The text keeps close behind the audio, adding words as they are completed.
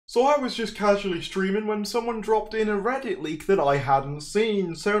So I was just casually streaming when someone dropped in a Reddit leak that I hadn't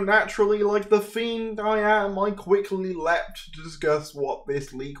seen, so naturally, like the fiend I am, I quickly leapt to discuss what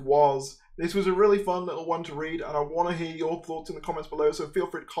this leak was. This was a really fun little one to read, and I want to hear your thoughts in the comments below, so feel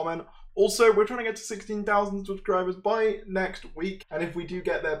free to comment. Also, we're trying to get to 16,000 subscribers by next week, and if we do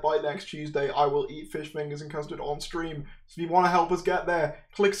get there by next Tuesday, I will eat fish fingers and custard on stream. So if you want to help us get there,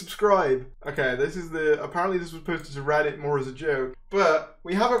 click subscribe. Okay, this is apparently this was posted to Reddit more as a joke, but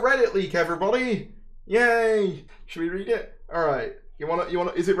we have a Reddit leak, everybody! Yay! Should we read it? Alright, you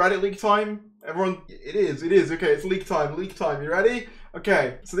wanna, is it Reddit leak time? Everyone, it is, okay, it's leak time, you ready?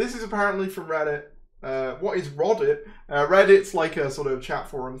 Okay, so this is apparently from Reddit. What is Reddit? Reddit's like a sort of chat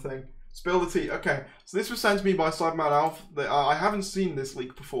forum thing. Spill the tea. Okay, so this was sent to me by CYBERMEN Alf. I haven't seen this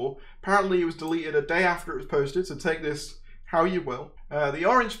leak before. Apparently it was deleted a day after it was posted, so take this how you will. The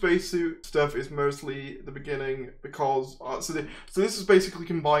orange spacesuit stuff is mostly the beginning because... so this is basically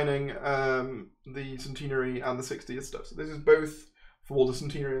combining the Centenary and the 60th stuff. So this is both for the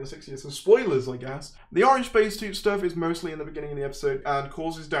Centenary and the 60th, so spoilers, I guess. The orange spacesuit stuff is mostly in the beginning of the episode and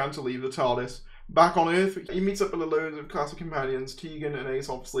causes Dan to leave the TARDIS. Back on Earth, he meets up with a load of classic companions, Tegan and Ace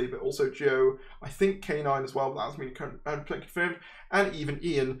obviously, but also Joe, I think K9 as well, but that's been confirmed, and even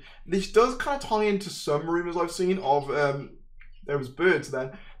Ian. This does kind of tie into some rumours I've seen of, there was birds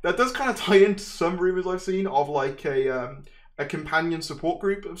then, that does kind of tie into some rumours I've seen of like a companion support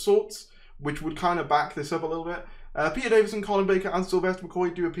group of sorts, which would kind of back this up a little bit. Peter Davison, Colin Baker and Sylvester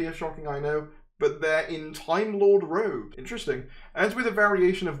McCoy do appear, shocking I know, but they're in Time Lord robe. Interesting. And it's with a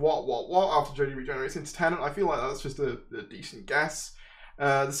variation of what after Jodie regenerates into Tennant. I feel like that's just a decent guess.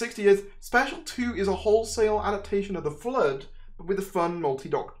 The 60th Special 2 is a wholesale adaptation of The Flood, but with a fun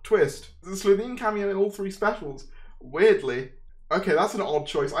multi-doctor twist. There's a SLITHEEN cameo in all three specials. Weirdly. Okay, that's an odd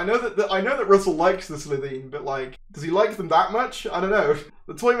choice. I know that Russell likes the SLITHEEN, but like, does he like them that much? I don't know.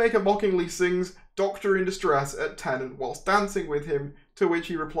 The Toymaker mockingly sings Doctor in Distress at Tennant whilst dancing with him, to which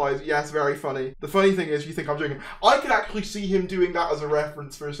he replies, yes, very funny. The funny thing is, you think I'm joking. I could actually see him doing that as a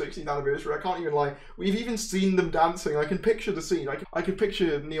reference for a 60th anniversary. I can't even lie. We've even seen them dancing. I can picture the scene. I can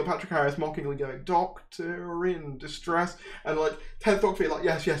picture Neil Patrick Harris mockingly going, Doctor in Distress, and like 10th Doctor like,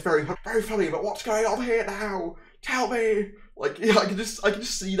 yes, very funny, but what's going on here now? Tell me! Like, yeah, I can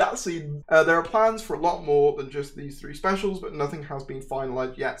just see that scene. There are plans for a lot more than just these three specials, but nothing has been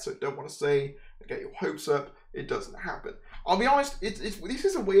finalised yet, so don't want to say, get your hopes up, it doesn't happen. I'll be honest, this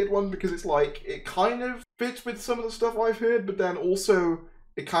is a weird one because it's like, it kind of fits with some of the stuff I've heard, but then also,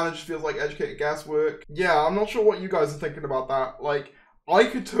 it kind of just feels like educated guesswork. Yeah, I'm not sure what you guys are thinking about that. Like, I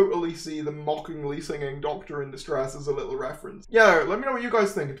could totally see them mockingly singing Doctor in Distress as a little reference. Yeah, let me know what you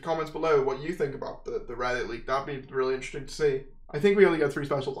guys think in the comments below, what you think about the Reddit leak. That'd be really interesting to see. I think we only get 3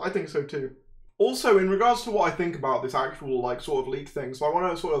 specials. I think so too. Also, in regards to what I think about this actual, like, sort of leak thing, so I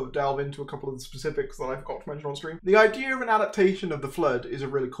want to sort of delve into a couple of the specifics that I forgot to mention on stream. The idea of an adaptation of The Flood is a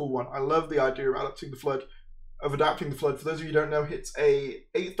really cool one. I love the idea of adapting The Flood. For those of you who don't know, it's a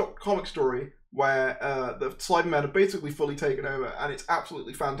 8th Doctor comic story where the Cybermen are basically fully taken over, and it's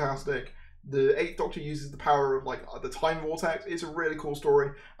absolutely fantastic. The 8th Doctor uses the power of like the time vortex. It's a really cool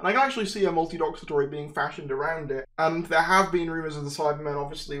story, and I can actually see a multi-Doctor story being fashioned around it. And there have been rumours of the Cybermen,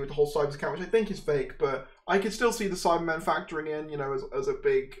 obviously, with the whole Cybers account, which I think is fake, but I could still see the Cybermen factoring in, you know, as a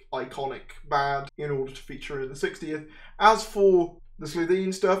big iconic bad in order to feature in the 60th. As for the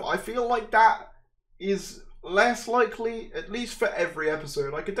SLITHEEN stuff, I feel like that is less likely, at least for every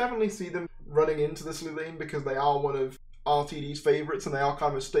episode. I could definitely see them running into the SLITHEEN because they are one of RTD's favourites and they are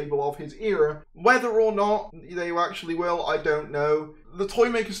kind of a staple of his era. Whether or not they actually will, I don't know. The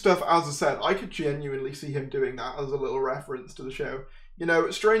Toymaker stuff, as I said, I could genuinely see him doing that as a little reference to the show. You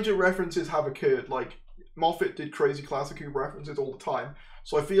know, stranger references have occurred, like Moffat did crazy Classic Who references all the time.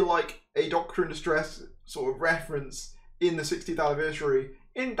 So I feel like a Doctor in Distress sort of reference in the 60th anniversary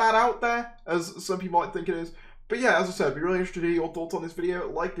isn't that out there, as some people might think it is. But yeah, as I said, I'd be really interested to hear your thoughts on this video.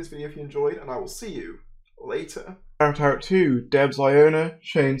 Like this video if you enjoyed, and I will see you later. Shout out to Debs Iona,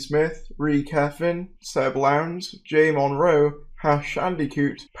 Shane Smith, Ree Keffin, Seb Lowndes, Jay Monroe, Hash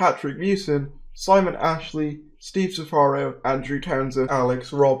Andycoot, Patrick Mewson, Simon Ashley, Steve Safaro, Andrew Townsend,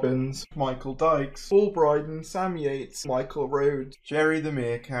 Alex Robbins, Michael Dykes, Paul Bryden, Sam Yates, Michael Rhodes, Jerry the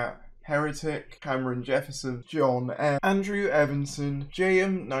Meerkat, Heretic, Cameron Jefferson, John M, Andrew Evanson,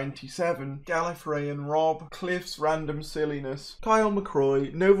 JM97, Gallifrey and Rob, Cliff's Random Silliness, Kyle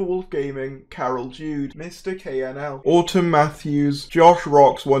McCroy, Nova Wolf Gaming, Carol Jude, Mr. KNL, Autumn Matthews, Josh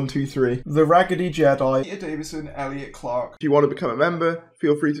Rocks 123, The Raggedy Jedi, Peter Davison, Elliot Clark. If you want to become a member,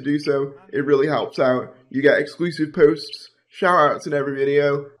 feel free to do so. It really helps out. You get exclusive posts, shout outs in every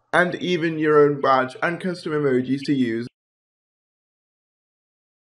video, and even your own badge and custom emojis to use.